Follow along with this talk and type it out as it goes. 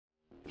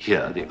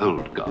Here, the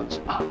old gods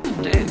are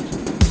dead.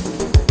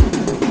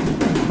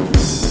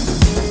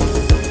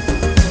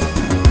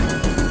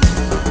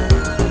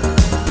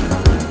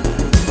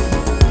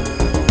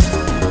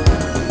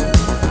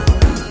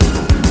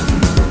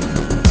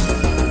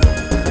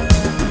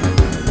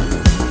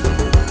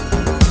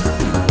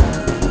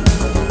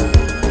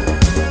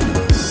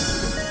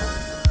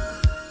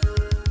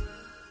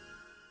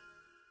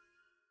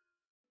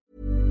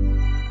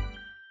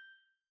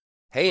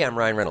 Hey, I'm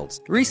Ryan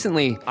Reynolds.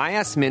 Recently, I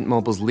asked Mint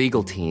Mobile's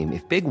legal team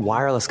if big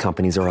wireless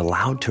companies are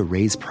allowed to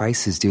raise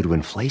prices due to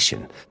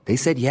inflation. They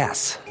said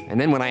yes.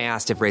 And then when I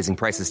asked if raising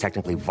prices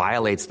technically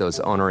violates those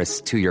onerous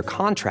two-year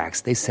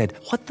contracts, they said,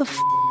 "What the f***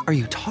 are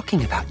you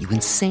talking about, you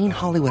insane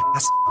Hollywood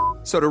ass?"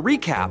 So to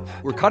recap,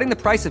 we're cutting the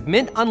price of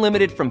Mint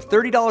Unlimited from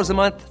 $30 a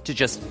month to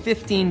just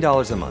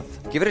 $15 a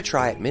month. Give it a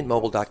try at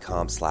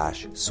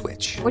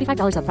mintmobile.com/switch.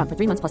 $45 up front for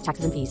 3 months plus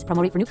taxes and fees.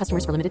 Promo rate for new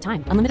customers for limited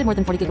time. Unlimited more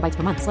than 40 gigabytes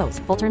per month. Slows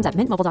full terms at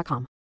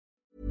mintmobile.com.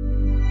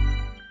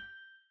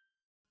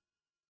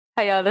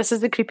 Hiya, this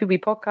is the Creepy Wee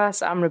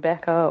Podcast. I'm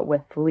Rebecca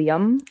with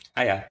Liam.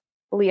 Hiya.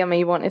 Liam,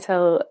 you want to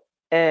tell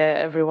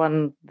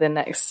everyone the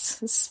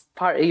next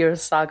part of your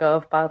saga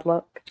of bad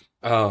luck?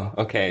 Oh,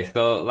 okay.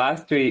 So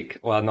last time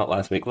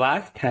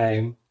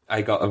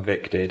I got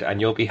evicted, and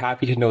you'll be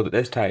happy to know that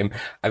this time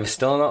I've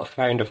still not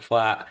found a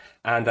flat,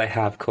 and I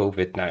have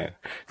COVID now.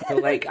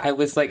 So I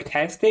was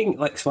testing,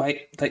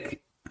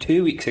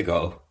 2 weeks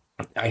ago,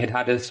 I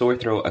had a sore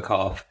throat, a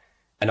cough,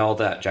 and all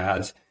that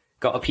jazz.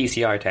 Got a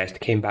PCR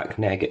test, came back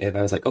negative.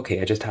 I was like, okay,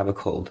 I just have a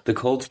cold. The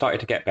cold started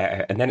to get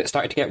better, and then it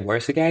started to get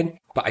worse again,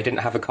 but I didn't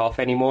have a cough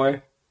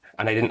anymore,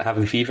 and I didn't have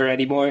the fever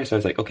anymore, so I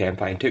was like, okay, I'm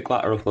fine. Took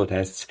lateral flow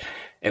tests.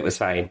 It was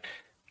fine.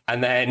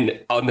 And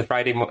then on the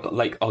Friday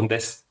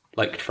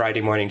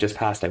morning just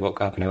past, I woke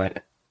up and I went,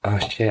 oh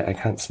shit, I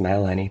can't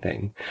smell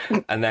anything.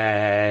 And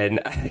then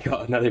I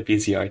got another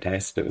PCR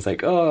test. It was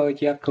like, oh,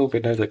 you have COVID.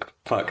 And I was like,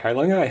 fuck, how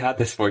long have I had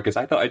this for? Because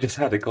I thought I just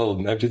had a cold,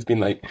 and I've just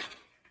been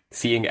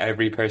seeing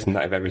every person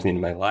that I've ever seen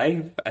in my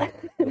life.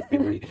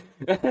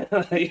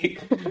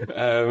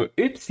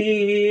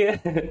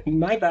 Oopsie,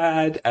 my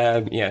bad.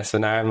 So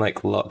now I'm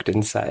locked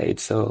inside.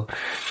 So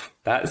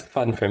that's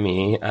fun for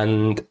me.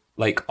 And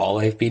all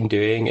I've been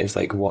doing is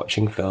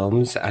watching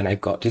films, and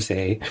I've got to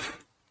say,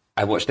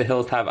 I watched The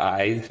Hills Have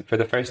Eyes for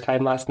the first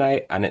time last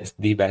night, and it's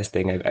the best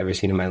thing I've ever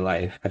seen in my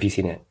life. Have you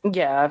seen it?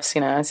 Yeah, I've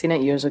seen it. I've seen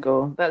it years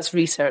ago. That's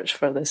research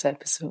for this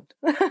episode.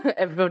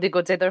 Everybody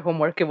go do their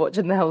homework and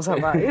watching The Hills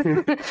Have Eyes.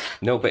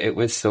 No, but it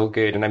was so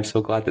good, and I'm so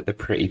glad that the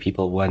pretty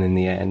people won in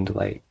the end.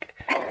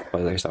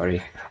 Spoiler,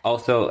 sorry.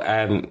 Also,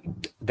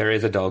 there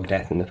is a dog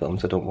death in the film,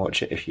 so don't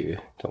watch it if you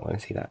don't want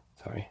to see that.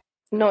 Sorry.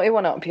 No, it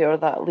won't appear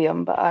that,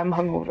 Liam, but I'm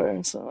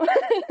hungover, so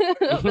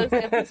this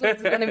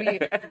episode's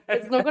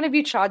it's not going to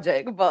be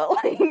tragic, but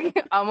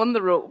I'm on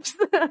the ropes.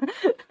 I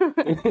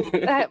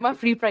hit my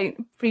free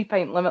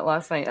pint limit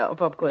last night at a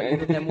pub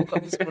quiz, and then woke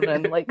up this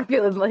morning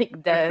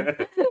feeling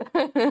dead.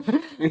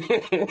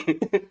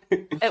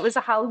 It was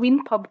a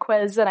Halloween pub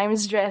quiz, and I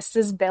was dressed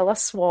as Bella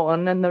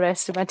Swan, and the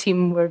rest of my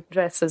team were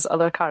dressed as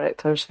other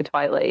characters for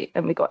Twilight,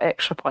 and we got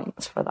extra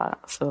points for that,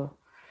 so...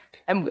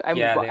 And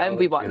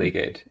we won. Really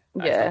good.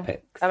 Yeah,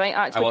 I might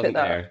actually put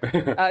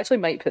that. I actually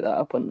might put that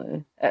up on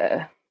the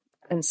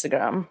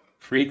Instagram.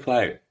 Free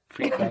clout.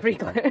 Free clout.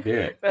 Do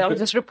it. But I'll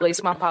just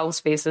replace my pals'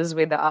 faces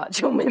with the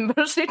actual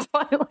members of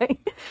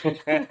Twilight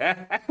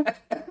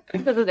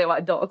because they want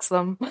to dox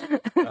them.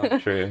 Oh,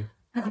 true.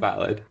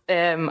 Valid.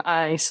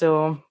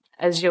 So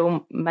as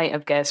you might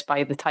have guessed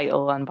by the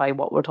title and by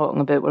what we're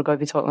talking about, we're going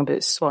to be talking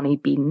about Sawney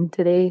Bean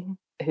today,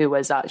 who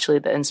was actually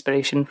the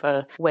inspiration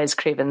for Wes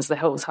Craven's The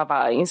Hills Have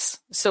Eyes.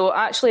 So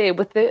actually,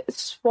 with the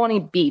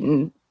Sawney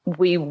Bean,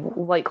 we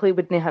likely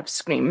wouldn't have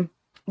Scream.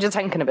 Just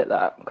thinking about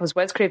that, because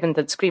Wes Craven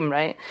did Scream,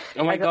 right?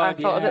 Oh my God,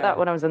 I thought about that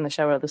when I was in the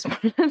shower this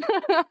morning.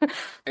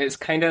 It's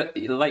kind of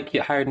like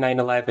how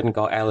 9/11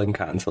 got Ellen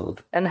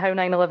cancelled. And how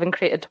 9/11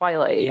 created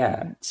Twilight.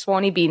 Yeah.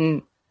 Sawney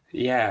Bean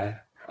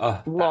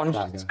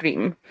launched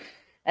Scream.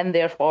 And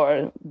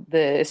therefore,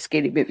 the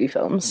Scary Movie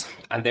films.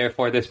 And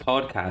therefore, this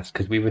podcast,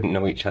 because we wouldn't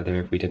know each other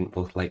if we didn't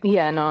both like them.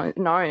 Yeah, no,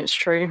 it's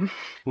true.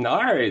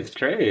 No, it's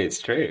true. It's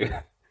true.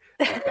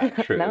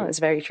 True. No, it's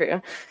very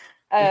true.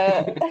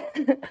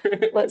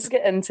 Let's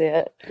get into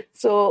it.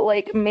 So,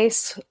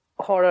 most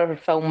horror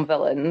film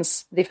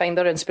villains, they find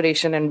their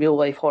inspiration in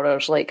real-life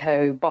horrors, like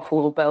how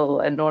Buffalo Bill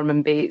and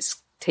Norman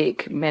Bates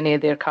take many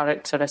of their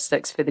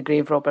characteristics for the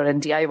grave robber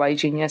and DIY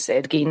genius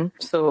Ed Gein.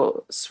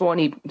 So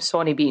Sawney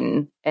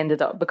Bean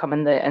ended up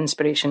becoming the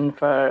inspiration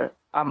for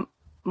a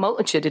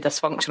multitude of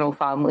dysfunctional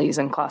families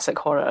in classic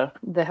horror.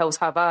 The Hills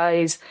Have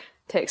Eyes,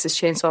 Texas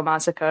Chainsaw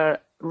Massacre,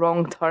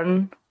 Wrong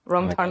Turn,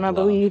 I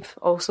believe,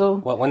 also.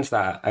 What one's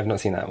that? I've not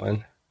seen that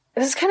one.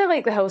 It's kind of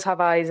like The Hills Have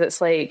Eyes. It's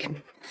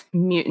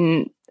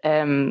mutant,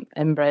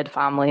 inbred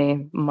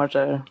family,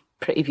 murder,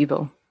 pretty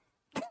people.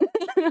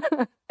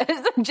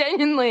 It's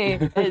genuinely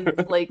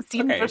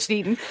scene for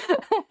scene.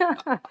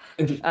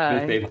 The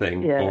same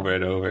thing over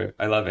and over.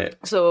 I love it.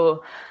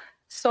 So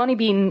Sawney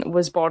Bean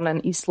was born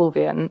in East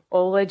Lothian.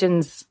 All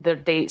legends, their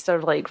dates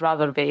are like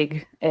rather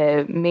vague.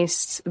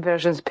 Most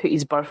versions put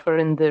his birth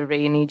in the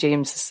reign of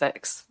James VI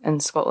in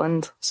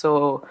Scotland.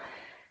 So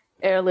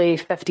early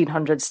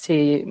 1500s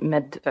to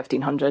mid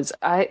 1500s.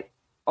 I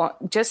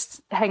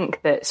just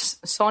think that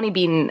Sawney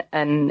Bean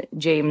and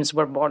James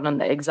were born on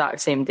the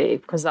exact same day,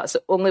 because that's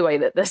the only way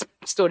that this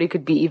story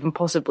could be even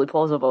possibly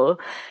plausible.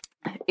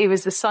 He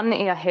was the son of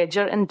a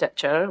hedger and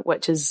ditcher,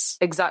 which is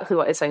exactly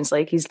what it sounds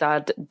like. His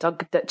dad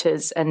dug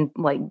ditches and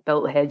like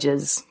built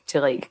hedges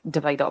to like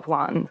divide up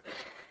land.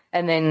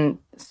 And then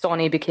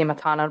Sawney became a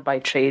tanner by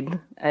trade.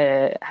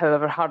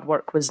 However, hard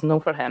work was no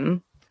for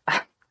him.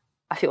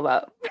 I feel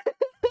that.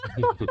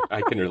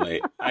 I can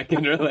relate.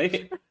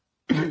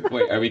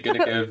 Wait, are we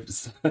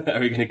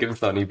gonna give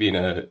Sawney Bean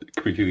a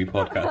creepy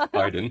podcast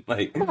pardon?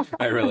 Like,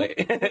 I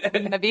relate.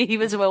 Maybe he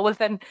was well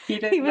within.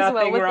 He was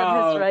well within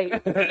wrong. his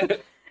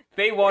right.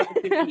 They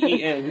wanted to be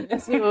eaten.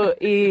 So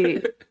he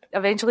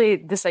eventually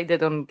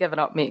decided on giving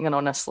up making an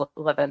honest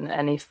living,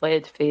 and he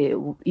fled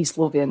from East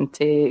Lothian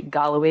to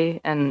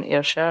Galloway in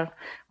Ayrshire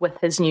with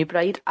his new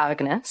bride,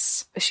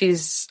 Agnes.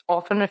 She's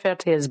often referred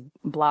to as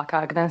Black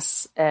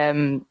Agnes,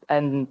 and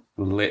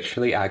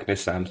literally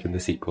Agnes Sampson, the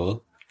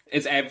sequel.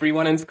 Is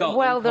everyone in Scotland?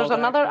 Well, there's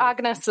another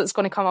Agnes that's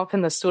going to come up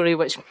in the story,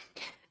 which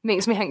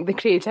makes me think the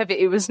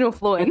creativity was no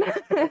flowing.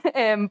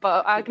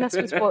 But Agnes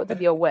was thought to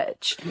be a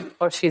witch,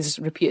 or she's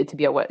reputed to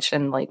be a witch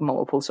in like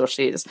multiple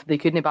sources. They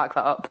couldn't back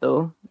that up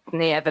though.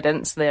 No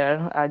evidence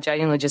there. I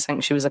genuinely just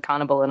think she was a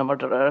cannibal and a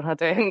murderer. I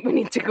don't think we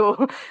need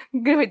to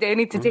we do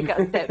need to take it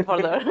a step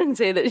further and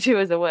say that she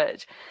was a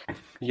witch.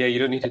 Yeah, you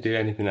don't need to do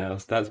anything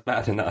else. That's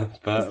bad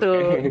enough. But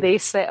so they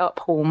set up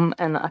home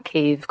in a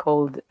cave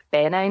called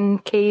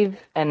Benine Cave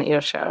in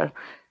Ayrshire.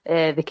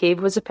 The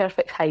cave was a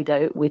perfect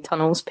hideout, with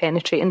tunnels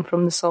penetrating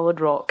from the solid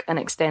rock and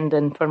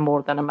extending for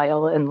more than a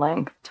mile in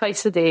length.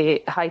 Twice a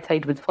day, high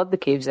tide would flood the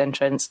cave's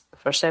entrance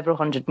for several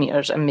hundred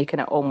metres and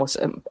making it almost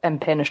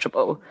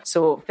impenetrable.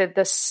 So for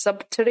this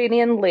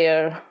subterranean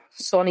lair,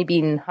 Sawney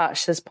Bean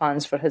hatched his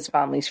plans for his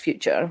family's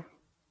future.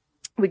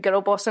 With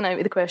girl bossing out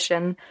of the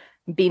question,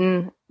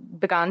 Bean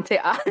began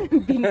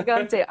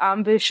to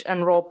ambush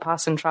and rob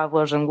passing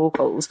travellers and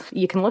locals.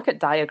 You can look at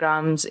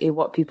diagrams of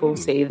what people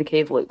say the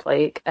cave looked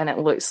like, and it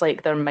looks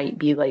like there might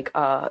be like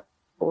a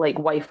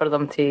way for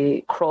them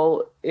to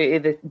crawl out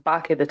of the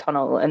back of the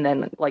tunnel and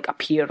then like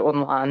appear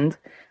on land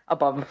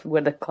above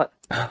where the cliff.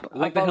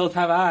 Like the hills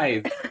have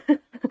eyes.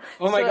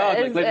 Oh my god!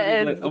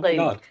 Oh my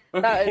god!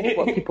 That is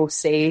what people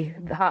say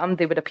happened.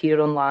 They would appear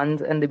on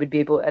land and they would be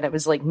able, and it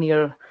was like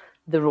near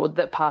the road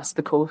that passed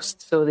the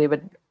coast, so they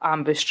would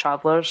ambush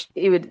travellers.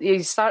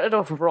 He started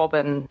off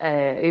robbing.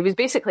 He was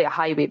basically a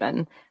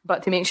highwayman,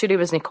 but to make sure he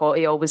wasn't caught,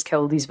 he always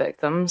killed his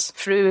victims.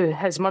 Through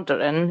his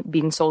murdering,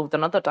 Bean solved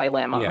another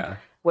dilemma,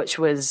 which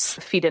was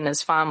feeding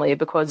his family,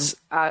 because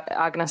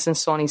Agnes and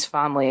Sawney's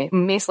family,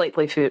 most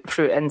likely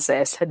through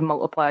incest, had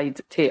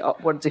multiplied to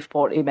upwards of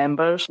 40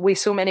 members. With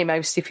so many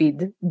mouths to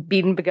feed,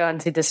 Bean began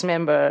to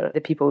dismember the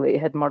people that he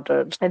had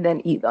murdered and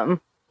then eat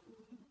them.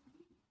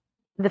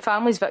 The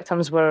family's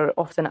victims were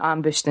often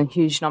ambushed in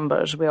huge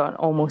numbers with an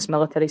almost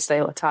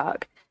military-style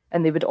attack,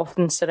 and they would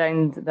often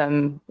surround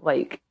them,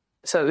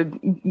 so it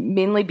would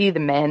mainly be the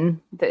men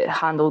that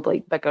handled,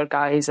 bigger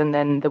guys, and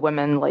then the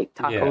women,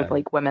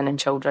 tackled, women and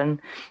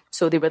children.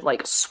 So they would,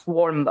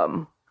 swarm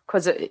them.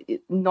 Because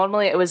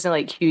normally it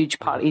wasn't, huge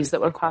parties that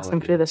were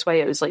passing through this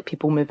way. It was,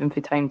 people moving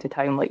from town to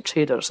town, like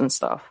traders and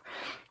stuff.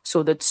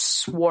 So they'd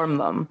swarm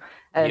them,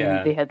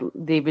 and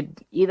they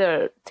would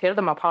either tear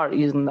them apart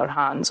using their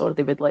hands, or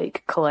they would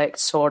collect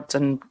swords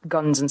and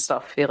guns and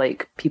stuff for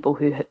people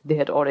who they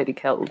had already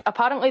killed.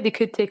 Apparently, they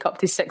could take up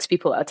to 6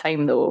 people at a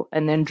time though,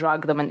 and then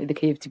drag them into the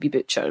cave to be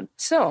butchered.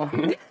 So.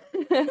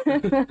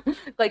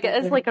 It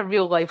is a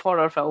real life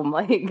horror film.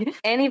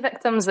 Any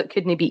victims that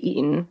couldn't be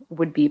eaten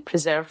would be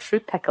preserved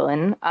through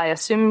pickling, I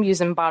assume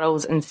using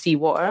barrels and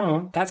seawater.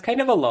 Oh, that's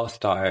kind of a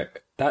lost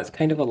art.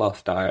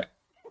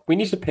 We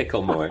need to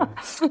pickle more.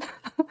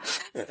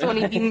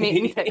 Sawney Bean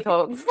making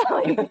TikToks.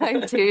 How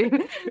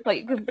to,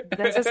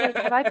 this is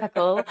what I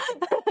pickle.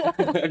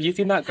 Have you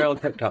seen that girl on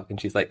TikTok?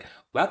 And she's like,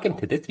 welcome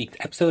to this week's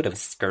episode of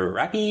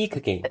Scrappy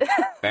Cooking.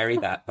 Bury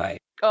that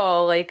bite.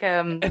 Oh,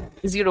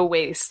 zero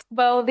waste.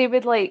 Well, they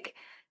would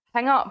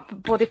hang up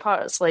body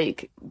parts,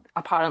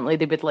 apparently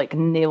they would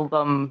nail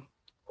them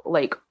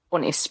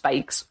onto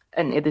spikes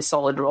into the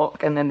solid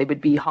rock, and then they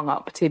would be hung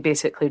up to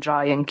basically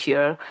dry and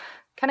cure.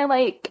 Kind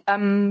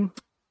of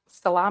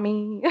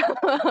salami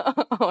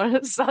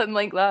or something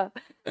like that.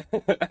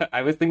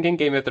 I was thinking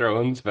Game of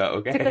Thrones, but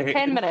okay. It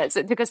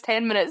took us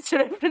 10 minutes to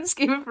reference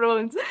Game of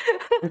Thrones.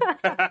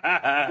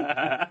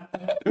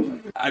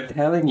 I'm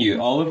telling you,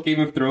 all of Game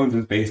of Thrones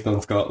is based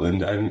on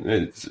Scotland.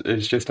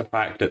 It's just a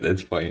fact at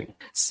this point.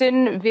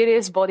 Soon,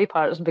 various body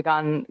parts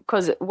began,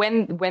 because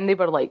when they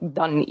were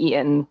done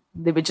eating,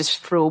 they would just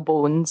throw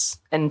bones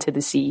into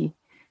the sea,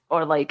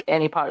 or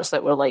any parts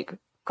that were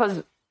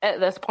because at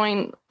this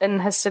point in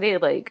history,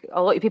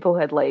 a lot of people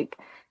had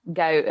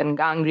gout and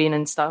gangrene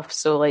and stuff.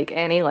 So like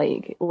any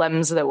like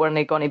limbs that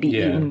weren't going to be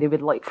eaten, they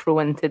would like throw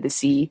into the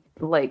sea.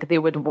 Like they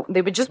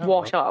would just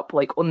wash up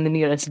like on the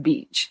nearest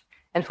beach,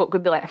 and folk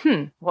would be like,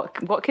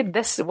 what could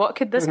this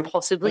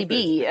possibly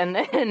be? And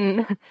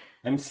then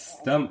I'm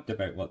stumped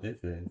about what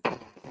this is.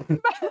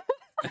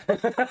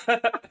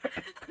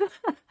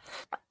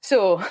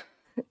 So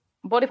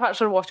body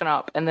parts are washing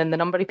up, and then the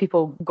number of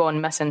people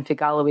gone missing for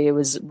Galloway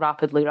was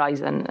rapidly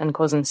rising and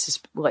causing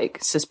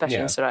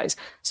suspicions to rise.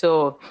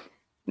 So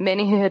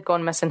many who had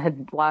gone missing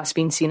had last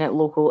been seen at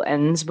local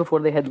inns before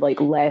they had like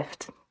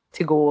left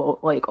to go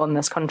like on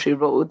this country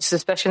road.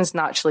 Suspicions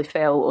naturally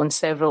fell on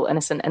several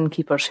innocent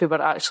innkeepers who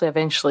were actually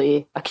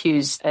eventually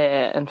accused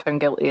and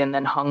found guilty and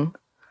then hung.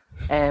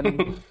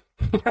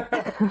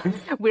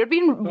 We're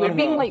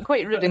being like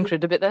quite rude and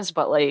crude about this,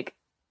 but like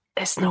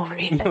it's not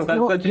real.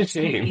 No, that's such a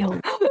shame.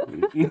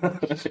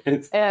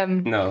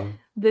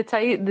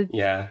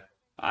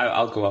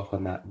 I'll go off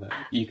on that, but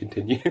you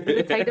continue.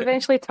 The tide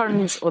eventually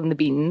turns on the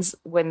Beans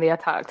when they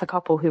attacked a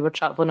couple who were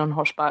travelling on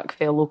horseback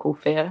for a local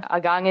fair. A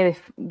gang of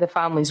the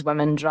family's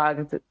women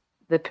dragged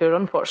the poor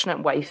unfortunate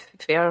wife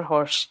for her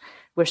horse,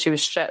 where she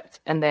was stripped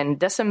and then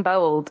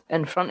disemboweled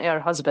in front of her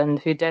husband,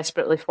 who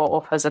desperately fought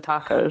off his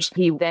attackers.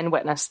 He then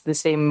witnessed the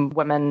same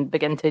women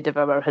begin to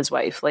devour his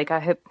wife. Like,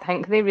 I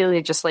think they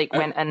really just like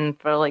went in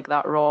for like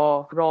that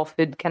raw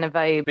food kind of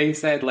vibe. They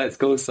said, "Let's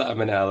go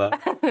salmonella."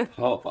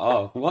 Pop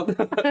off. What?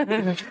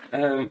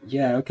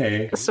 Yeah,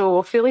 okay.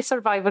 So, fully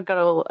Survivor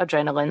Girl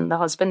adrenaline, the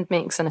husband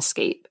makes an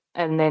escape,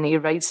 and then he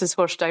rides his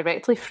horse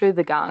directly through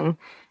the gang.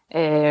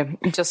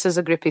 Just as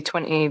a group of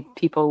 20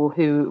 people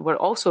who were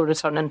also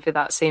returning for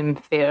that same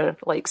fair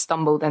like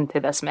stumbled into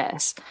this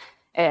mess.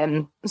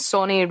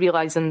 Sawney,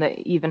 realising that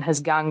even his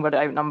gang were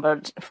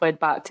outnumbered, fled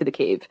back to the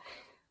cave,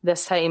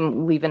 this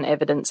time leaving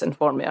evidence in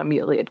form of a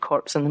mutilated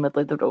corpse in the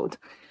middle of the road.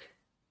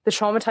 The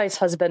traumatised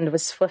husband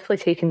was swiftly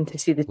taken to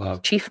see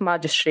the chief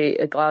magistrate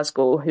of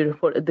Glasgow, who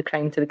reported the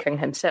crime to the king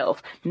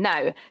himself.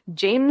 Now,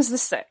 James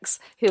VI,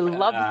 who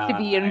loved to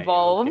be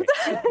involved,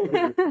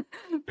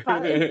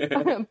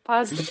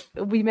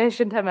 we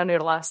mentioned him in our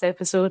last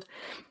episode.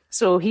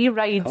 So he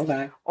rides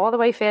all the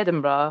way from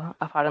Edinburgh,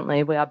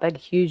 apparently, with a big,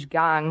 huge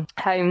gang,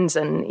 hounds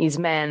and his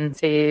men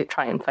to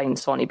try and find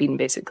Sawney Bean,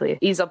 basically.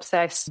 He's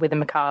obsessed with the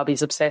macabre,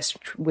 he's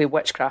obsessed with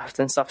witchcraft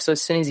and stuff, so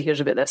as soon as he hears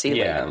about this,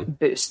 he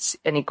boosts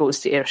and he goes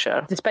to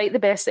Ayrshire. Despite the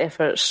best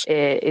efforts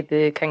of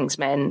the King's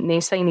men, no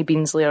sign of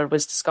Bean's lair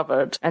was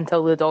discovered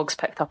until the dogs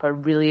picked up a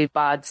really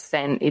bad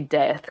scent of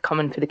death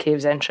coming for the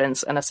cave's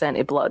entrance and a scent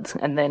of blood,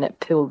 and then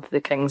it pulled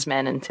the King's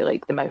men into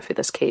like the mouth of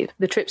this cave.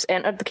 The troops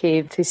entered the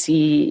cave to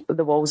see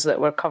the walls that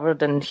were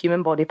covered in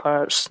human body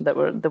parts, that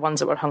were the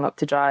ones that were hung up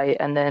to dry,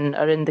 and then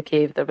around the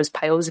cave there was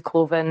piles of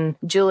clothing,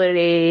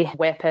 jewellery,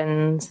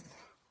 weapons,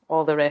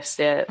 all the rest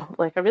of it,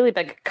 like a really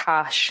big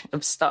cache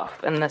of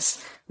stuff in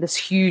this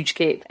huge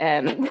cave.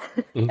 And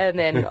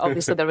then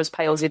obviously there was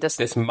piles of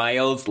this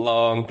miles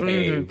long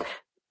cave.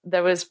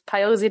 There was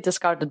piles of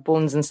discarded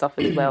bones and stuff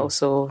as well.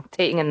 So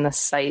taking in this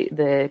sight,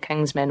 the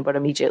King's men were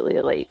immediately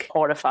like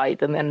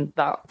horrified, and then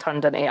that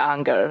turned into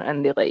anger,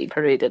 and they like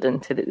paraded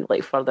into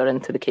further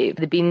into the cave.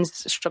 The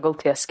Beans struggled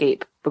to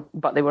escape,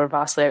 but they were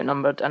vastly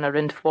outnumbered, and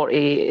around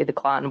 40 of the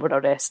clan were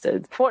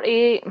arrested.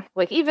 48,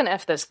 like even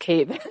if this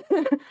cave.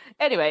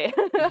 Anyway,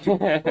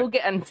 we'll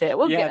get into it.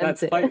 We'll get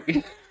into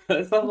it.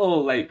 That's a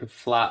whole like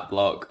flat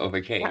block of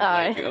a cave.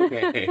 Like,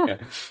 okay.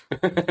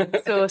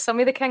 So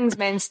some of the King's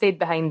men stayed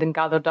behind and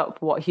gathered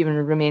up what human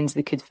remains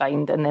they could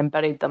find and then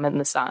buried them in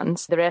the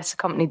sands. The rest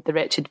accompanied the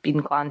wretched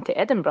Bean clan to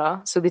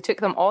Edinburgh, so they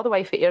took them all the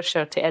way from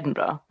Ayrshire to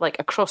Edinburgh, like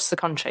across the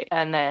country,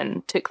 and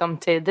then took them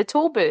to the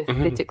toll booth.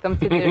 They took them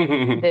to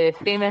the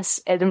famous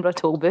Edinburgh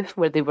toll booth,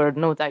 where they were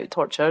no doubt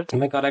tortured. Oh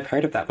my god, I've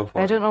heard of that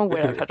before. I don't know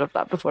where I've heard of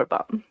that before,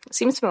 but it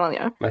seems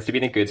familiar. Must have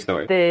been a good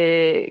story.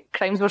 The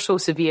crimes were so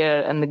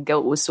severe and the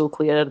guilt was so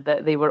clear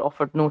that they were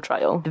offered no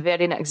trial. The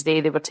very next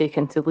day they were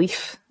taken to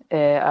Leith.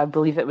 I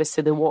believe it was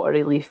to the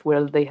watery Leith,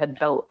 where they had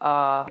built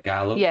a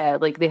gallows. Yeah,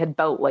 like they had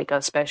built like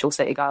a special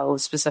set of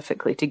gallows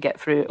specifically to get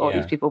through all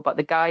these people. But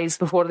the guys,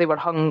 before they were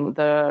hung,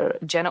 their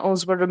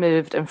genitals were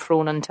removed and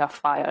thrown into a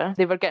fire.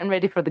 They were getting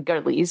ready for the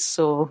girlies,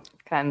 so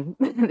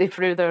they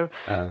threw their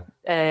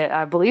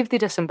I believe they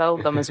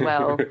disemboweled them as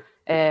well.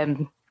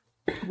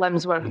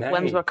 Limbs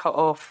were cut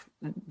off.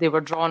 They were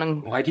drawn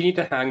and... Why do you need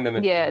to hang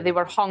them? They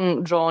were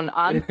hung, drawn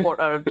and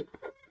quartered.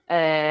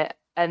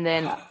 And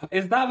then...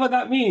 Is that what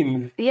that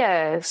means?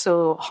 Yeah,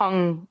 so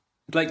hung...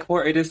 Like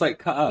quartered is like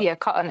cut up? Yeah,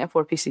 cut into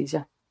 4 pieces,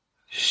 yeah.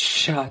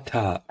 Shut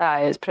up.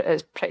 It's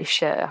pretty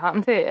shit. It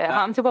happened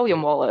to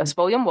William Wallace.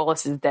 William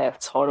Wallace's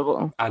death's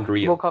horrible. And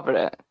real. We'll cover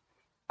it.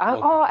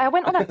 I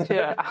went on a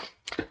tour.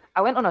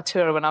 I went on a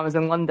tour when I was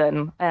in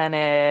London, and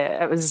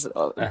it was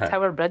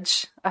Tower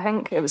Bridge, I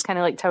think. It was kind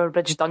of like Tower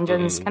Bridge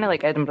dungeons, kind of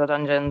like Edinburgh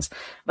dungeons,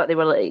 but they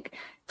were like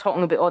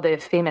talking about all the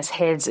famous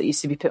heads that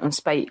used to be put on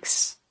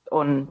spikes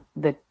on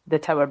the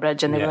Tower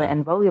Bridge, and they were like,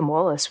 and William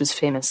Wallace was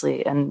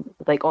famously, and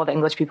like all the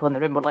English people in the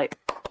room were like,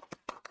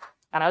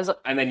 and I was like...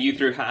 And then you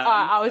threw hands?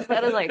 I was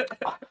like...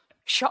 Oh,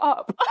 Shut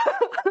up.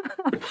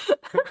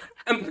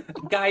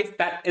 Guys,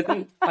 that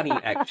isn't funny,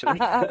 actually.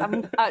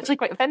 I'm actually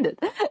quite offended.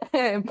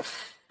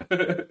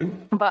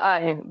 But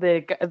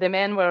the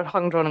men were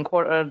hung, drawn, and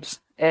quartered.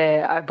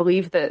 I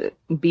believe that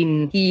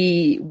Bean,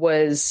 he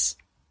was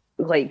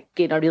like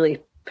getting a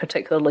really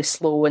particularly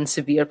slow and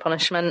severe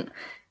punishment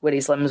where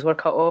his limbs were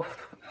cut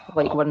off,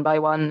 like one by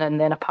one,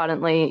 and then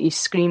apparently he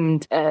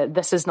screamed,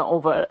 "This is not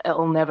over,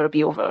 it'll never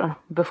be over,"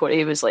 before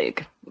he was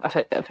like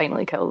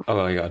finally killed. Oh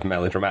my god,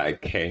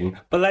 melodramatic king.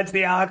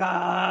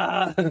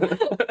 Balenciaga!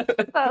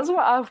 That's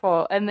what I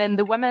thought. And then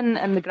the women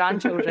and the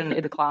grandchildren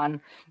of the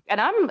clan,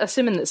 and I'm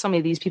assuming that some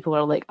of these people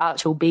are like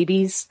actual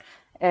babies,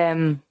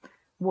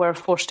 were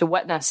forced to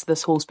witness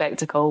this whole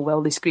spectacle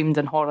while they screamed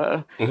in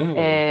horror.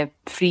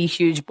 3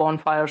 huge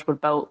bonfires were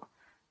built,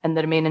 and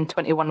the remaining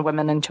 21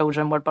 women and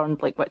children were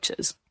burned like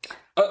witches.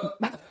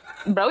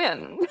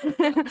 Brilliant.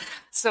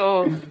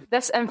 So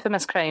this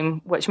infamous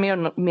crime, which may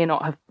or may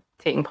not have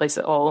taken place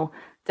at all,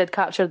 did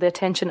capture the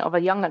attention of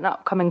a young and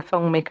upcoming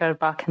filmmaker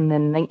back in the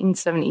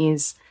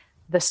 1970s.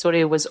 This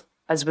story was,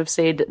 as we've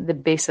said, the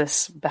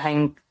basis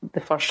behind the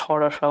first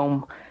horror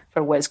film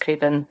for Wes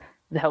Craven,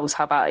 The Hills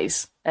Have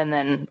Eyes, and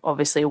then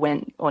obviously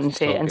went on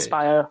to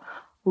inspire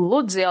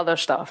loads of other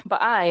stuff. But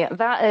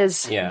that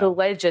is the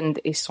legend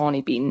of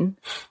Sawney Bean.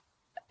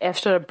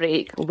 After a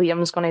break,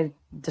 Liam's going to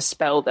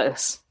dispel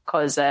this,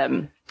 because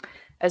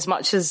as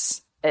much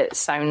as it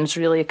sounds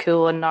really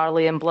cool and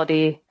gnarly and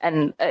bloody,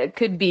 and it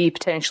could be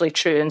potentially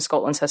true in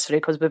Scotland's history,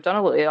 because we've done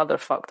a lot of other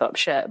fucked up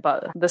shit,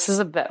 but this is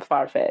a bit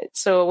far-fetched.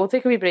 So we'll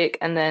take a wee break,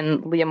 and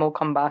then Liam will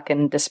come back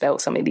and dispel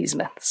some of these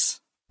myths.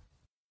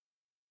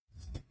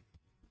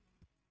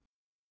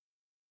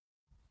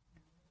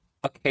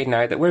 Okay,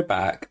 now that we're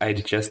back,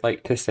 I'd just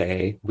like to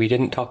say we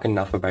didn't talk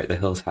enough about The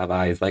Hills Have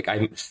Eyes. Like,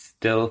 I'm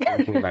still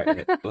thinking about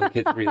it. Like,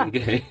 it's really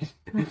good.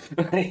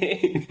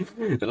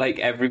 Like,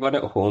 everyone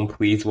at home,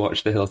 please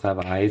watch The Hills Have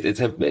Eyes. It's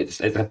a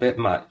bit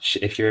much.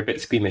 If you're a bit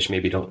squeamish,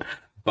 maybe don't.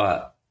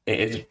 But it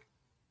is,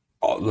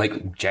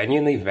 like,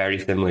 genuinely very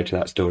similar to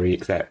that story,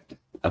 except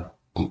a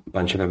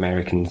bunch of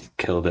Americans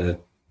kill the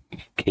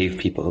cave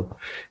people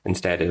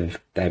instead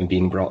of them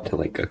being brought to,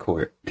 like, a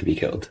court to be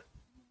killed.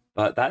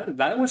 But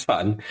that was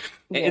fun.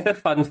 It is a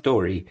fun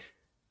story.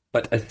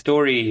 But a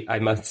story, I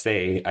must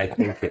say, I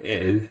think it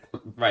is.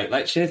 Right,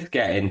 let's just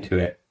get into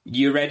it.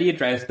 You already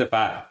addressed the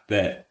fact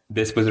that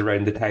this was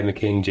around the time of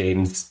King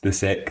James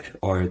VI,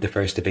 or the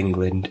First of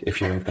England, if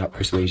you're of that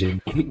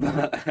persuasion.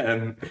 But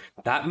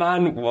that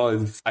man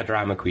was a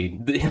drama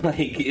queen.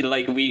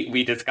 like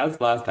we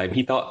discussed last time,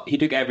 he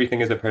took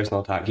everything as a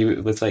personal attack. He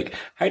was like,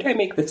 how do I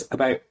make this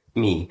about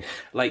me?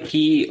 Like,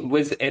 he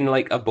was in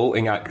like a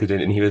boating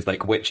accident and he was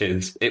like,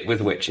 witches. It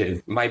was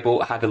witches. My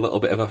boat had a little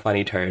bit of a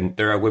funny turn.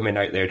 There are women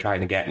out there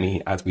trying to get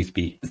me as we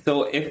speak.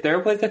 So if there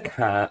was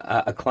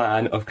a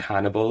clan of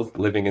cannibals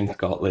living in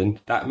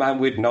Scotland, that man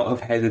would not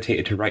have hesitated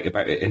to write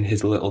about it in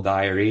his little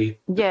diary.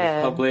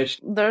 Yeah, published.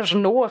 There's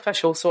no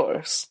official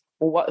source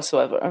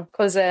whatsoever,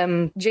 because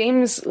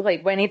James,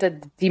 like, when he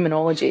did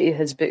Demonology,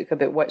 his book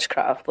about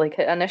witchcraft, like,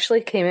 it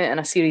initially came out in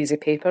a series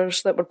of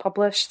papers that were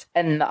published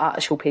in the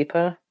actual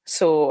paper.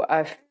 So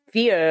I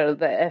fear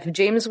that if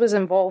James was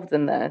involved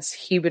in this,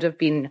 he would have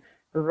been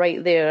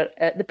right there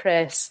at the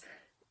press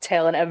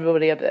telling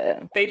everybody about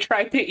it. They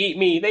tried to eat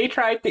me. They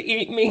tried to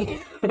eat me.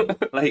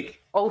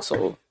 Like,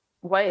 also,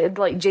 why,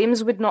 like,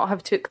 James would not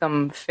have took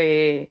them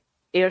for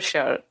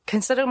Ayrshire,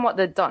 considering what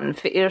they'd done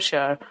for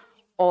Ayrshire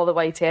all the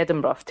way to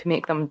Edinburgh to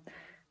make them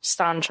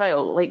stand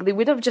trial. Like, they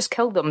would have just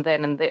killed them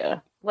then and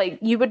there. Like,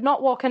 you would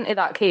not walk into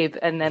that cave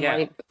and then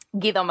like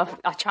give them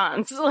a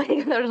chance.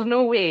 Like, there's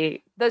no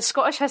way. The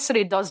Scottish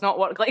history does not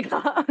work like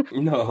that.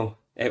 No,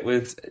 it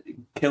was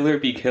kill or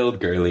be killed,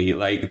 girly.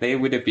 Like, they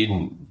would have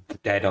been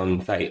dead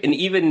on sight. And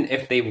even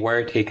if they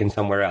were taken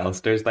somewhere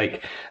else, there's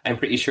like, I'm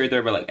pretty sure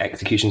there were like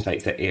execution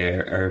sites at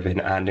Ayr, Irvine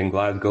and in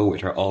Glasgow,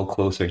 which are all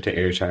closer to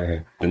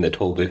Ayrshire than the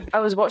Tolbooth. I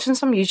was watching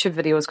some YouTube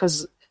videos,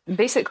 because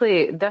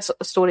basically this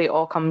story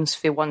all comes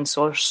from one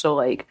source. So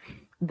like,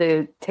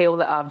 the tale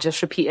that I've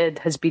just repeated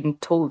has been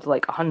told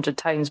like 100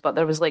 times, but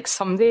there was like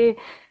somebody,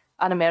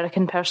 an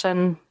American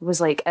person,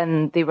 was like,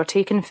 and they were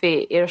taken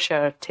from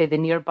Ayrshire to the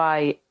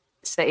nearby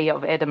city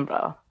of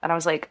Edinburgh. And I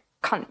was like,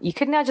 cunt, you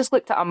couldn't have just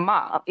looked at a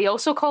map. He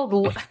also called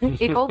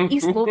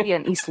East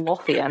Lothian East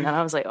Lothian, and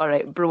I was like, all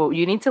right, bro,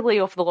 you need to lay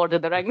off the Lord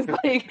of the Rings.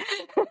 Like,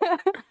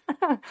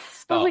 I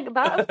was like,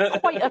 that's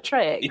quite a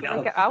trick. Yeah.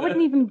 Like, I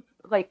wouldn't even,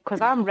 like,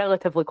 because I'm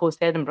relatively close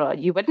to Edinburgh,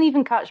 you wouldn't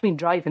even catch me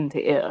driving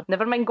to Ayr.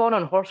 Never mind going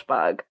on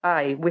horseback.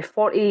 Aye, with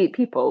 48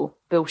 people.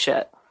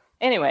 Bullshit.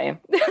 Anyway,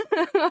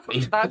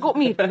 that got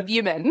me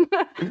fuming.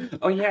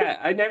 Oh yeah,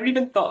 I never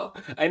even thought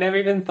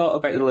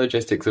about the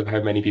logistics of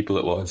how many people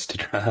it was to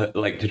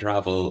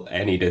travel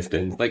any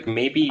distance. Like,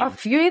 maybe a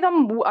few of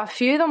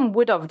them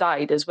would have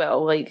died as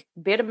well. Like,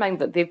 bear in mind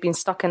that they've been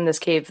stuck in this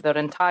cave their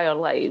entire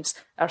lives,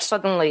 are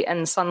suddenly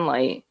in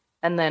sunlight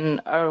and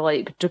then are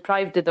like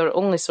deprived of their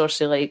only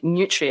source of like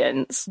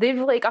nutrients. They've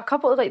like a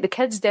couple of like the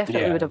kids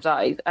definitely would have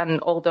died, and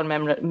older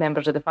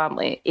members of the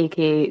family,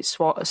 aka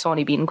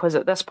Sawney Bean, because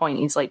at this point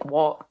he's like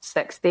what,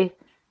 60?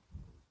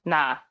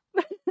 Nah.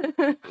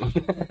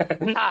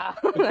 Nah.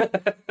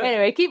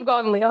 Anyway, keep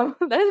going, Liam.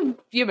 That's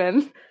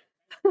human.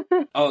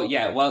 Oh,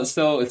 yeah. Well,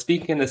 so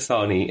speaking of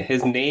Sawney,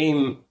 his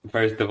name,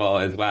 first of all,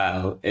 as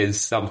well, is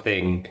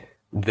something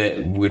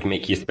that would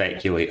make you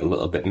speculate a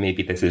little bit.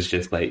 Maybe this is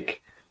just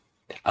like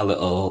a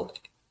little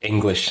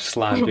English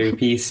slander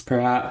piece,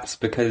 perhaps,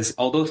 because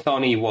although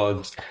Sawney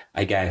was,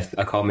 I guess,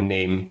 a common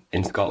name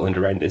in Scotland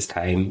around this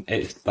time,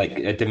 it's like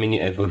a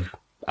diminutive of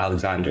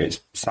Alexander.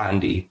 It's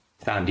Sandy,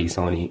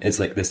 Sawney. It's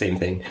like the same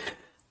thing.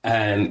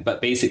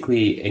 But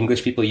basically,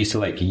 English people used to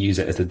like use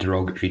it as a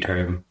derogatory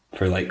term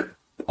for like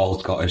all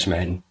Scottish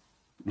men.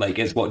 Like,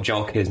 it's what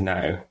Jock is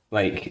now.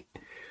 Like,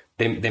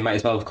 they might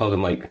as well have called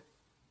him like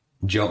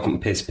Jock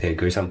and Piss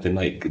Pig or something.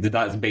 Like,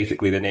 that's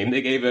basically the name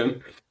they gave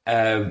him.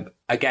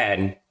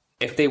 Again,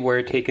 if they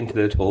were taken to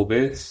the toll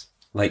booths,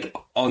 like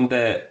on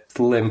the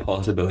slim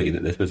possibility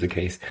that this was the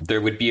case, there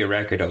would be a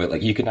record of it.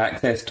 Like, you can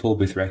access toll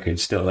booth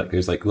records still. Like,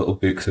 there's like little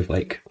books of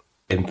like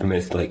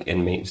infamous like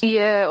inmates.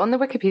 Yeah, on the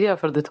Wikipedia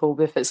for the toll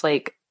booth, it's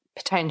like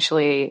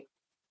potentially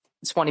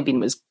Sawney Bean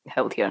was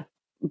held here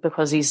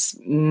because he's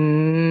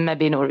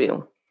maybe not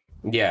real.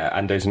 Yeah,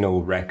 and there's no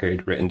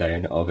record written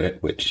down of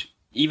it, which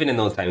even in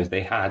those times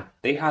they had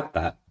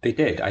that. They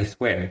did, I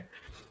swear.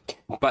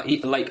 But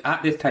like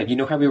at this time, you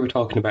know how we were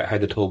talking about how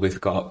the toll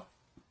booth got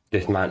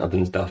dismantled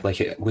and stuff?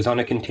 Like, it was on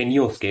a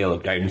continual scale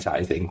of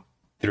downsizing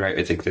throughout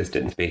its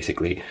existence,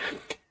 basically.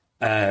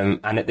 And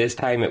at this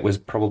time, it was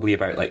probably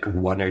about like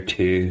one or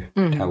two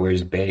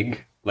towers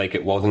big. Like,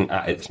 it wasn't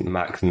at its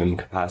maximum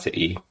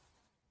capacity.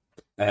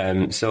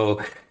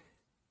 So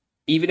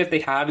even if they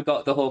had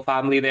got the whole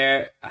family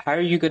there, how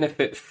are you going to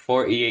fit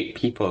 48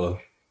 people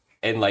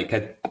in like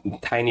a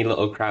tiny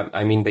little cramp?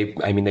 I mean,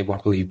 they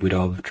probably would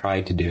have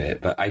tried to do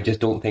it, but I just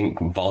don't think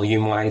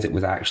volume-wise it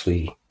was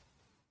actually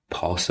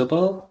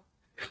possible.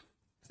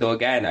 So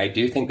again, I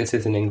do think this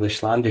is an English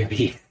slander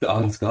piece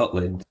on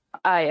Scotland.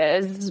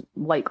 It is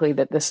likely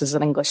that this is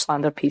an English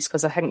slander piece,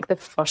 because I think the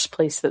first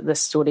place that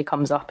this story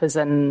comes up is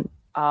in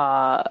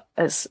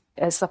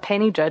it's a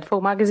Penny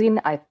Dreadful magazine.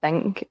 I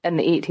think in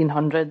the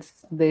 1800s,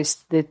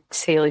 the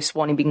Sailor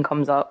Sawney Bean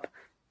comes up.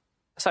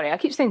 Sorry, I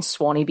keep saying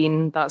Sawney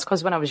Bean. That's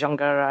because when I was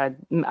younger,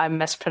 I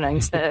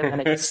mispronounced it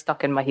and it just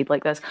stuck in my head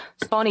like this.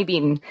 Sawney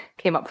Bean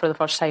came up for the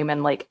first time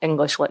in like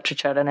English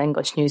literature and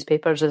English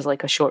newspapers as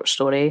like a short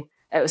story.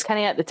 It was kind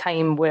of at the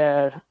time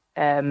where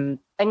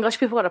English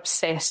people are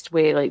obsessed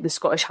with like the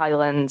Scottish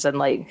Highlands and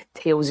like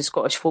tales of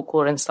Scottish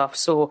folklore and stuff.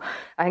 So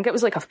I think it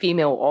was like a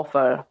female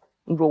author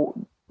wrote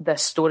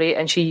this story,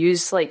 and she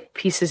used like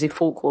pieces of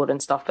folklore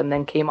and stuff and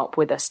then came up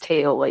with this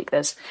tale like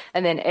this.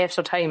 And then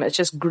after time, it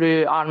just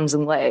grew arms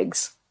and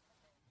legs.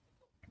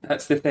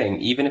 That's the thing.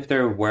 Even if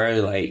there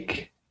were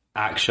like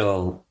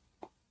actual,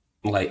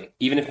 like,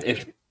 even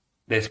if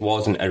this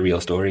wasn't a real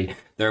story,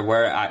 there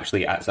were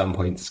actually at some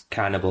points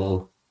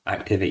cannibal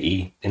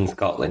activity in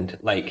Scotland.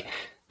 Like,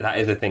 that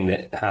is a thing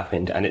that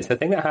happened, and it's a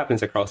thing that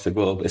happens across the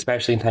globe,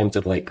 especially in times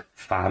of like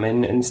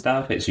famine and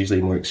stuff. It's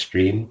usually more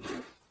extreme.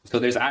 So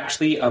there's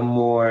actually a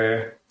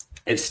more,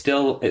 it's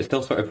still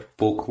sort of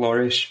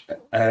folklorish,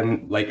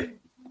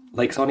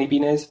 like Sawney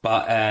Bean is,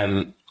 but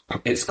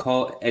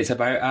it's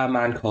about a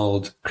man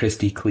called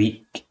Christy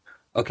Cleek.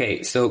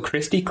 Okay, so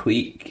Christy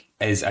Cleek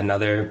is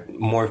another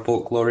more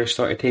folklorish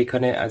sort of take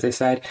on it, as I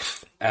said.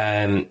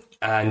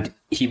 And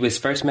he was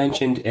first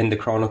mentioned in the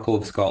Chronicle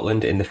of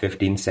Scotland in the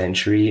 15th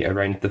century,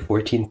 around the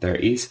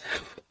 1430s.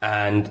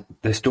 And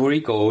the story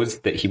goes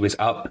that he was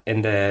up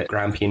in the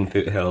Grampian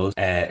foothills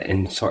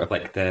in sort of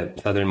like the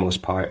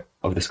southernmost part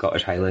of the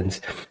Scottish Highlands.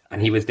 And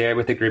he was there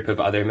with a group of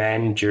other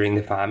men during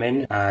the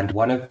famine. And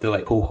one of the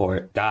like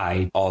cohort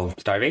died of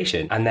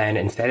starvation. And then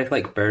instead of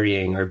like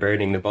burying or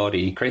burning the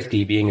body,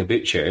 Christy, being a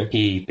butcher,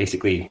 he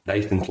basically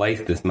diced and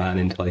sliced this man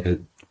into like a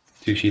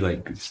sushi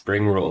like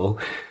spring roll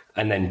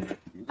and then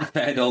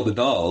fed all the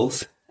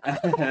dolls.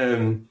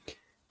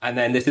 And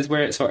then this is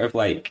where it sort of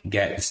like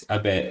gets a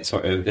bit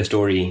sort of, the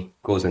story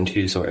goes in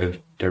two sort of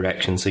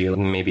directions. So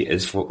maybe it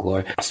is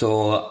folklore.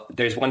 So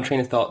there's one train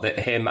of thought that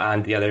him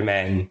and the other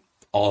men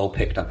all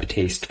picked up a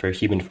taste for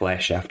human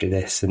flesh after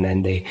this. And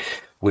then they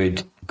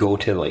would go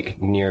to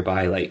like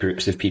nearby like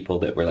groups of people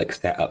that were like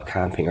set up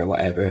camping or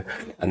whatever.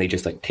 And they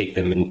just like take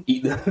them and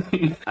eat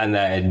them. And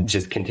then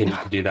just continue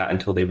to do that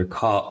until they were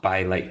caught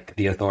by like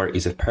the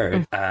authorities of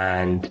Perth.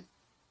 And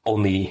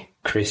only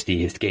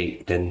Christy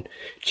escaped and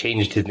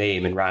changed his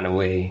name and ran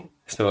away.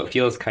 So it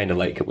feels kind of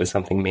like it was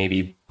something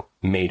maybe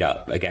made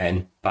up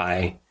again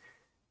by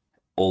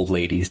old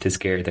ladies to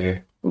scare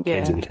their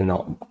kids into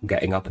not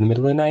getting up in the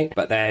middle of the night.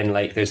 But then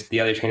like there's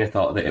the other train of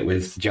thought that it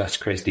was just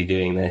Christy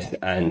doing this,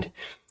 and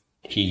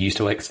he used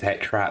to like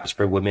set traps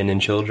for women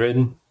and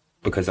children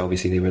because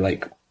obviously they were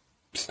like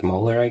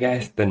smaller, I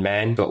guess, than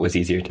men, so it was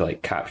easier to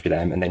like capture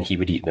them, and then he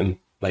would eat them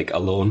like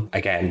alone.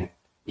 Again,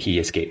 he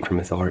escaped from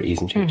authorities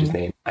and changed his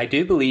name. I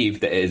do believe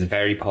that it is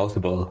very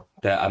possible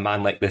that a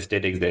man like this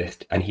did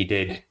exist, and he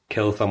did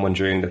kill someone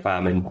during the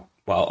famine,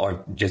 well,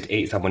 or just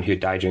ate someone who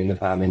died during the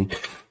famine,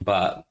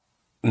 but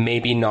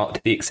maybe not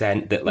to the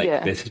extent that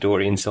like this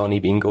historian Sawney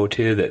Bean go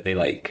to, that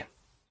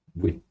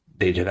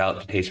they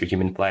developed a taste for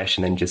human flesh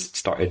and then just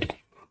started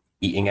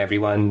eating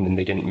everyone, and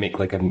they didn't make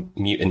like a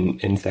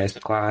mutant incest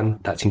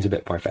clan. That seems a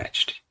bit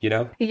far-fetched, you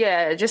know?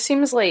 Yeah, it just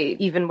seems like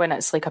even when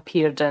it's like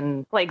appeared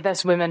in like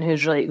this woman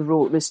who's like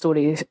wrote the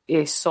story,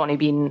 Sawney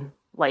Bean,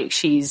 like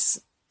she's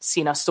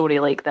seen a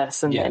story like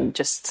this and then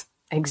just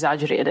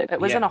exaggerated it.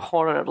 It was in a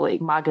horror like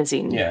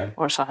magazine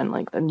or something,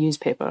 like the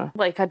newspaper.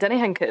 Like I didn't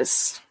think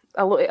it's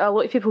a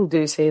lot of people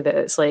do say that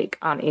it's like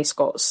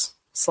anti-Scots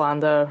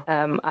slander.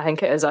 I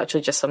think it is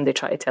actually just somebody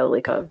trying to tell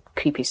like a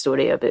creepy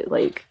story about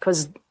like,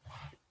 because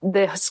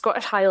the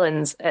Scottish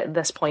Highlands at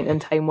this point in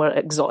time were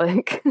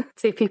exotic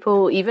to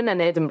people, even in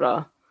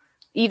Edinburgh.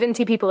 Even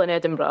to people in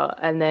Edinburgh,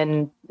 and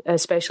then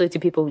especially to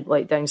people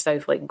like down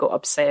south, like got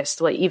obsessed.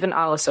 Like even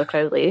Alistair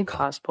Crowley,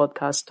 past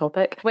podcast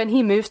topic, when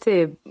he moved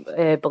to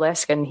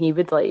Boleskine, he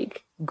would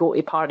like go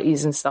to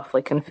parties and stuff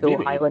like in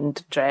full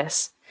Highland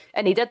dress,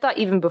 and he did that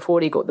even before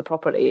he got the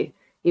property.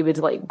 He would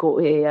like go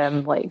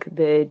to like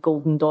the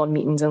Golden Dawn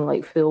meetings and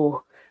like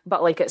full,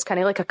 but like it's kind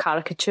of like a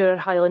caricature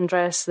Highland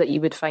dress that you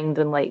would find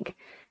in like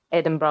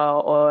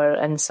Edinburgh or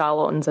in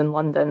salons in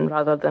London,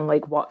 rather than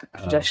like what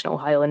traditional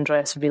Highland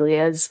dress really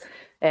is.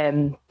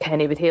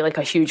 Kenny would have like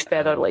a huge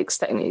feather like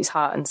sticking to his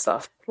hat and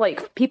stuff.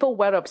 Like people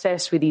were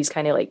obsessed with these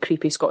kind of like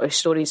creepy Scottish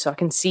stories, so I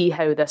can see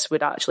how this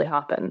would actually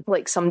happen.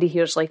 Like somebody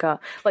hears like a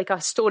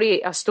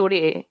story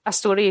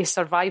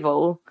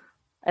survival,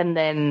 and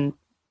then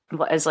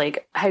is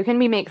like, how can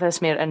we make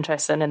this more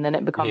interesting? And then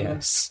it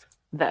becomes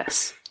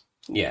this.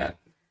 Yeah.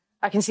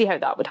 I can see how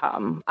that would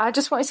happen. I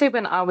just want to say,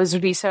 when I was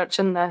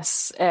researching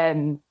this,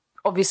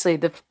 obviously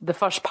the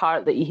first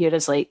part that you hear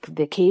is like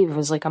the cave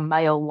was like a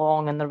mile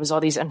long and there was all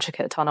these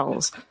intricate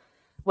tunnels,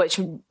 which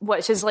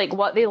is like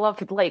what they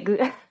love. Like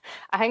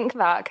I think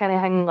that kind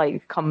of thing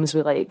like comes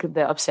with like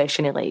the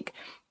obsession of like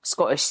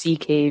Scottish sea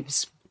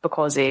caves,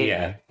 because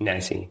of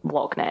Nessie.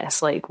 Loch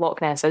Ness. Like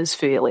Loch Ness is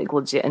full of like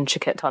loads of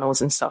intricate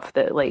tunnels and stuff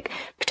that like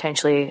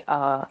potentially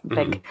a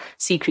big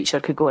sea creature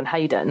could go and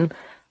hide in.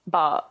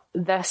 But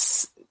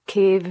this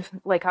cave,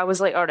 like I was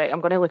like, all right,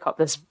 I'm going to look up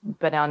this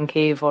banana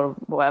cave or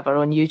whatever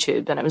on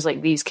YouTube, and it was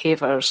like these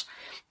cavers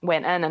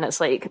went in, and it's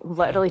like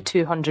literally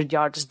 200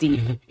 yards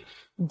deep.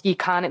 You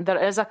can't.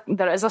 There is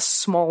a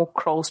small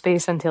crawl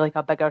space into like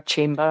a bigger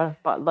chamber,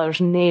 but there's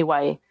no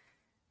way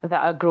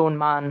that a grown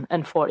man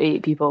and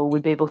 48 people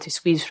would be able to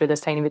squeeze through this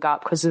tiny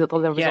gap, because there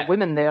was a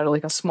woman there,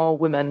 like a small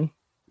woman,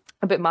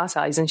 about my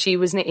size, and she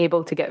wasn't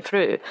able to get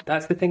through.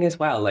 That's the thing as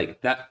well,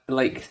 like that,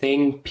 like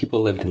saying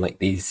people lived in like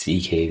these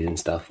sea caves and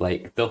stuff,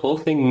 like the whole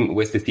thing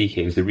with the sea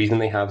caves, the reason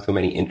they have so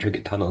many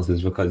intricate tunnels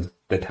is because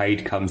the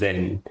tide comes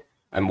in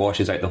and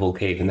washes out the whole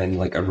cave and then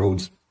like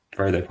erodes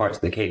further parts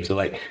of the cave. So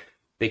like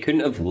they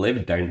couldn't have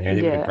lived down there,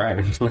 they would have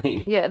drowned.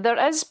 Like,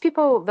 there is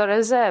people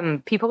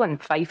in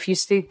Fife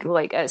used to,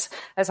 like, it's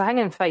a thing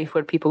in Fife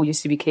where people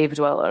used to be cave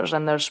dwellers,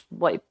 and there's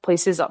like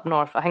places up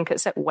north, I think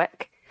it's at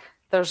Wick,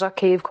 there's a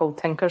cave called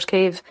Tinker's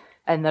Cave,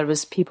 and there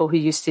was people who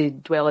used to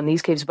dwell in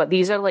these caves, but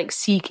these are like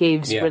sea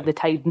caves where the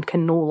tide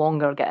can no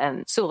longer get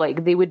in. So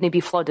like they wouldn't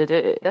be flooded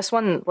out. This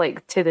one,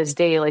 like to this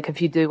day, like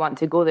if you do want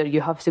to go there,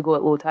 you have to go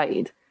at low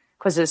tide,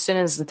 because as soon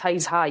as the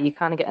tide's high, you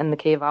can't get in the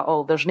cave at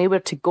all. There's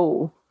nowhere to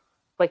go.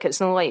 Like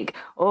it's not like,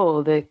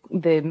 oh,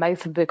 the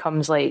mouth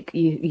becomes like,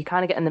 you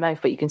can't get in the mouth,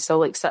 but you can still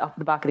like sit up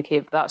the back of the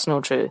cave. That's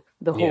not true.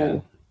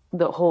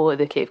 The whole of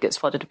the cave gets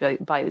flooded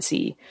by the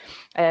sea.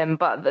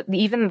 But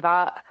even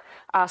that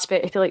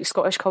aspect, I feel like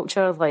Scottish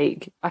culture,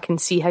 like I can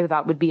see how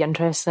that would be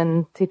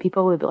interesting to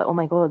people. They'd be like, oh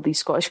my god, these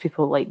Scottish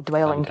people like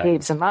dwell in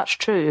caves, and that's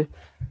true.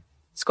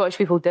 Scottish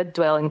people did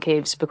dwell in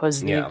caves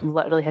because they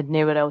literally had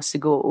nowhere else to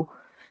go.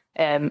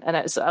 And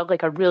it's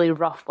like a really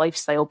rough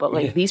lifestyle, but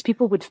like these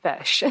people would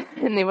fish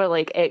and they were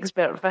like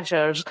expert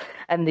fishers,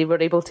 and they were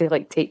able to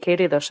like take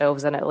care of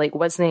themselves, and it like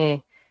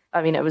wasn't,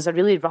 I mean, it was a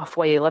really rough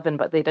way of living,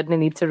 but they didn't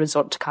need to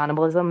resort to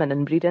cannibalism and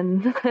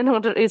inbreeding in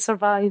order to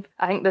survive.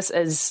 I think this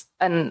is,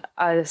 and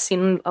I've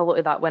seen a lot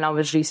of that when I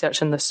was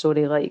researching this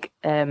story, like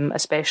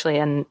especially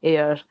in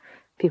Ayr,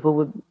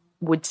 people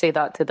would say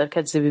that to their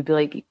kids. They would be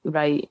like,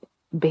 right,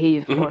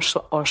 behave,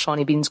 or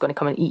Sawney Bean's going to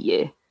come and eat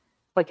you.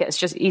 Like, it's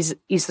just, he's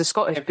the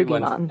Scottish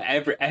boogeyman.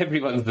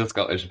 Everyone's the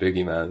Scottish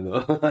boogeyman,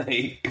 though.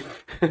 Like,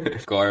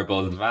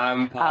 Gorbals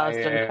vampire.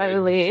 Alistair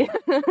Crowley.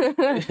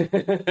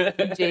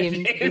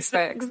 James the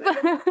Sixth.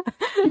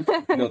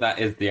 No, that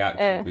is the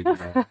actual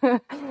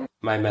boogeyman.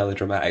 My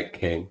melodramatic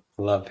king.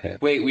 Love him.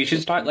 Wait, we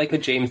should start like a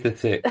James the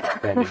Sixth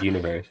extended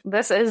universe.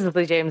 This is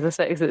the James the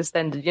Sixth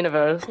extended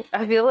universe.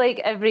 I feel like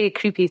every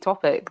creepy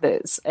topic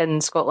that's in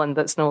Scotland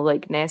that's no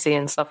like Nessie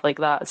and stuff like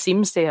that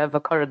seems to have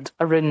occurred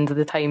around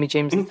the time of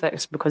James the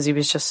Sixth because he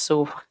was just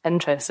so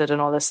interested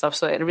in all this stuff.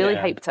 So it really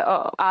hyped it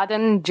up.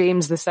 Adding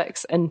James the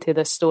Sixth into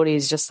this story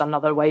is just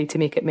another way to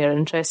make it more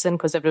interesting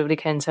because everybody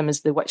kens him as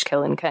the witch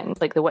killing king,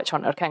 like the witch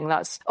hunter king.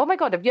 That's, oh my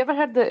god, have you ever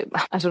heard that?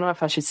 I don't know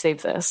if I should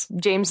save this.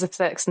 James the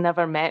Sixth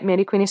never met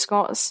Mary Queen of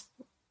Scots.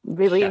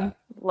 Really? Yeah.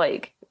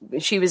 Like,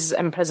 she was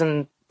in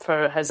prison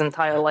for his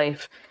entire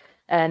life,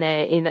 and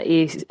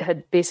he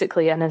had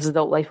basically in his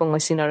adult life only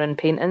seen her in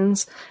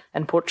paintings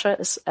and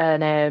portraits,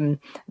 and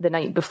the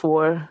night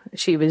before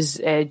she was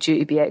due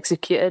to be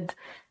executed,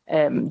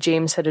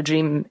 James had a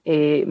dream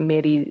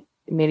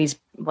Mary's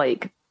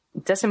like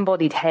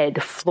disembodied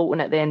head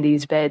floating at the end of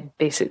his bed,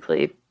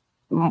 basically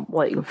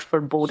like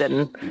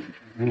foreboding.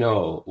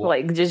 No.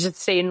 Like just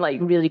saying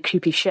like really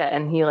creepy shit,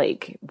 and he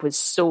like was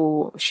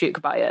so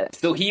shook by it.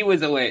 So he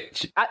was a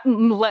witch.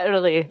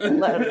 Literally.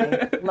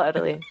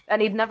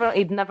 And he'd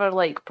never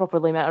like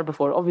properly met her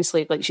before.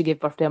 Obviously, like she gave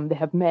birth to him, they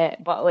had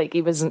met, but like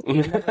he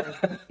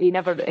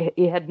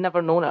had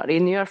never known her. He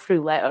knew her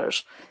through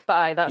letters.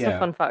 But that's a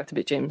fun fact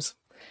about James.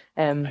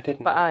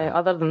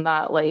 Other than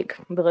that, like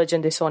the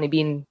legend of Sawney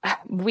Bean,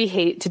 we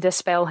hate to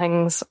dispel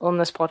things on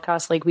this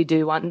podcast. Like we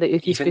do want the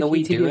Ookie Spooky to be real. Even though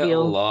we do it a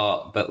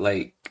lot, but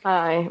like,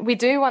 we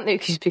do want the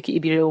Ookie Spooky to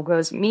be real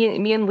because me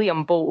and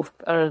Liam both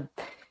are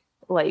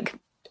like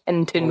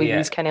in tune with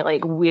these kind of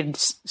like weird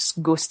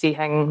ghosty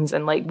things,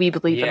 and like we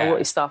believe in a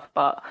lot of stuff,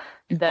 but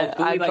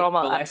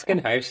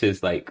Boleskine House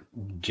is like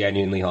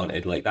genuinely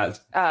haunted. Like that's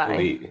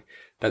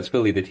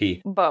fully the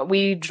tea. But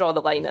we draw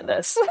the line at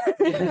this.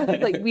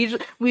 Like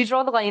we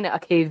draw the line at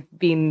a cave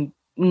being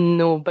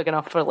no big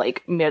enough for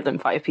like more than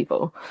 5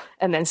 people,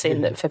 and then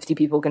saying that 50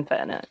 people can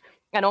fit in it.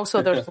 And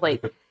also there's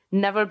like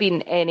never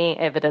been any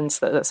evidence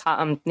that this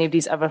happened.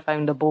 Nobody's ever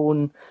found a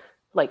bone,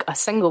 like a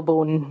single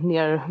bone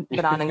near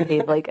Banana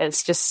Cave. Like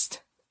it's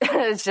just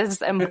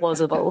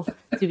implausible,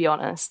 to be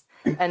honest.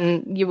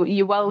 And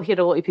you will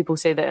hear a lot of people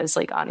say that it's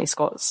like Annie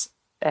Scott's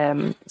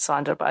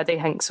slander, but I do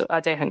think so.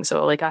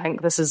 Like I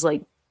think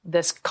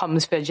this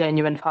comes from a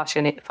genuine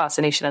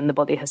fascination in the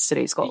body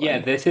history of Scotland. Yeah,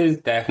 this is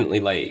definitely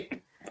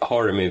like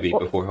horror movie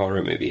before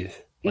horror movies.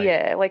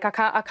 Like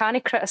I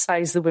can't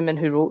criticise the woman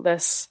who wrote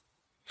this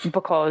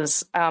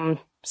because I'm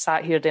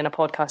sat here doing a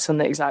podcast on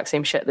the exact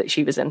same shit that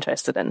she was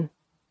interested in.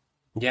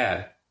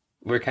 Yeah,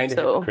 we're kind of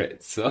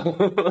hypocrites.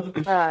 So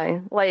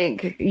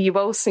like you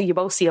will see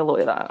a lot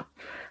of that,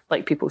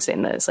 like people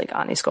saying that it's like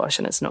Annie Scottish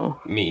and it's no.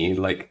 Me,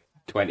 like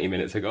 20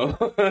 minutes ago.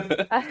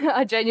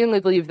 I genuinely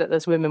believe that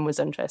this woman was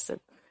interested.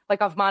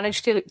 Like I've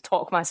managed to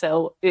talk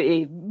myself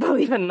into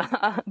believing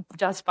that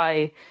just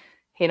by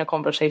having a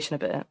conversation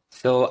about it.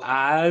 So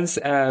as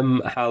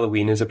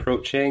Halloween is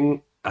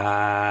approaching,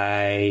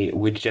 I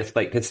would just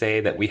like to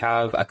say that we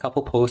have a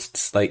couple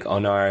posts like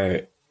on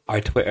our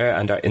Twitter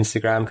and our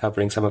Instagram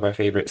covering some of our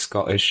favourite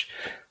Scottish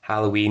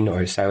Halloween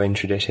or Samhain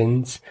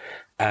traditions.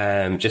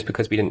 Just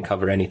because we didn't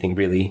cover anything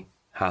really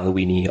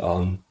Halloweeny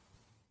on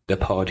the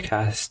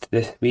podcast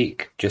this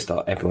week, just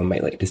thought everyone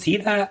might like to see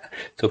that.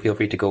 So feel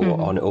free to go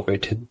on over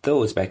to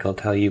those. Beck, I'll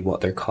tell you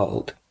what they're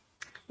called.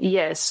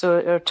 Yes,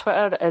 so our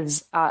Twitter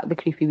is at the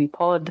Creepy Wee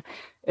Pod.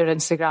 Our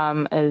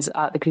Instagram is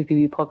at the Creepy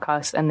Wee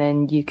Podcast, and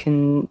then you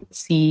can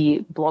see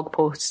blog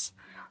posts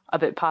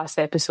about past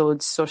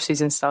episodes,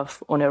 sources and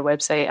stuff on our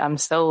website. I'm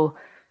still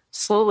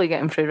slowly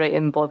getting through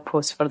writing blog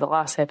posts for the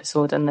last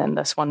episode and then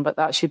this one, but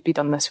that should be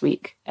done this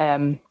week.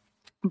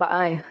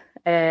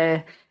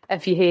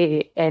 If you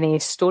hate any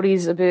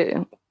stories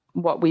about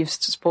what we've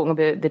spoken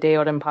about the day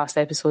or in past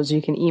episodes,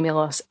 you can email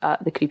us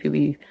at the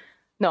creepywee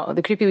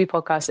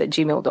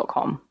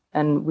podcast@gmail.com,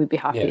 and we'd be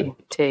happy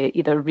to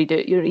either read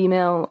out your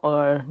email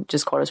or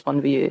just correspond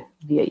with you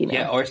via email.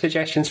 Yeah, or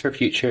suggestions for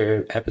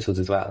future episodes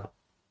as well.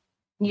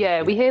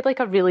 Yeah, we had like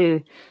a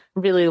really,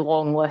 really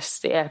long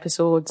list of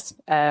episodes,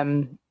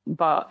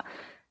 but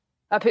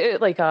I put out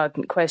like a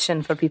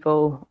question for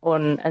people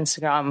on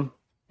Instagram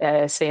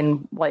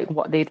saying like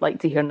what they'd like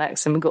to hear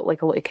next, and we got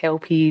like a lot of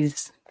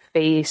Kelpies,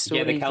 Fae stories.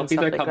 Yeah, the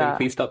Kelpies are coming. Like,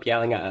 please stop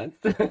yelling at us.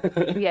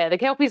 Yeah, the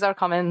Kelpies are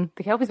coming.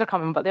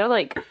 But they're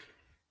like,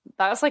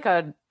 that's like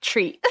a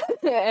treat.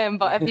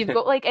 But if you've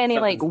got like any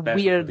like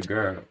weird,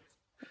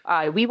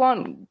 we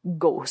want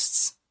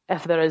ghosts.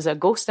 If there is a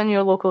ghost in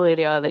your local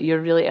area that you're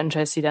really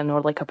interested in,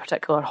 or like a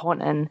particular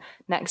haunting,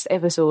 next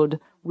episode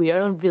we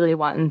are really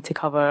wanting to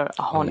cover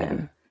a haunting.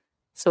 Oh, yeah.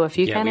 So if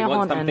you kind of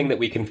want something that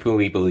we can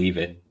fully believe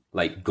in,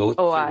 like ghosts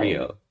are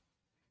real.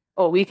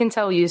 Oh, we can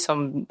tell you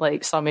some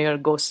of your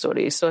ghost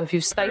stories. So if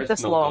you've stayed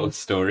this long, ghost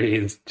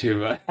stories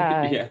too.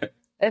 Yeah.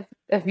 If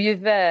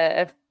you've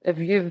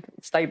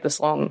stayed this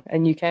long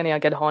and you kind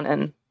of get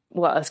haunting,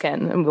 let us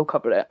in and we'll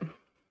cover it.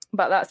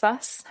 But that's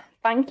us.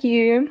 Thank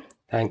you.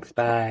 Thanks.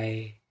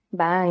 Bye.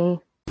 Bye.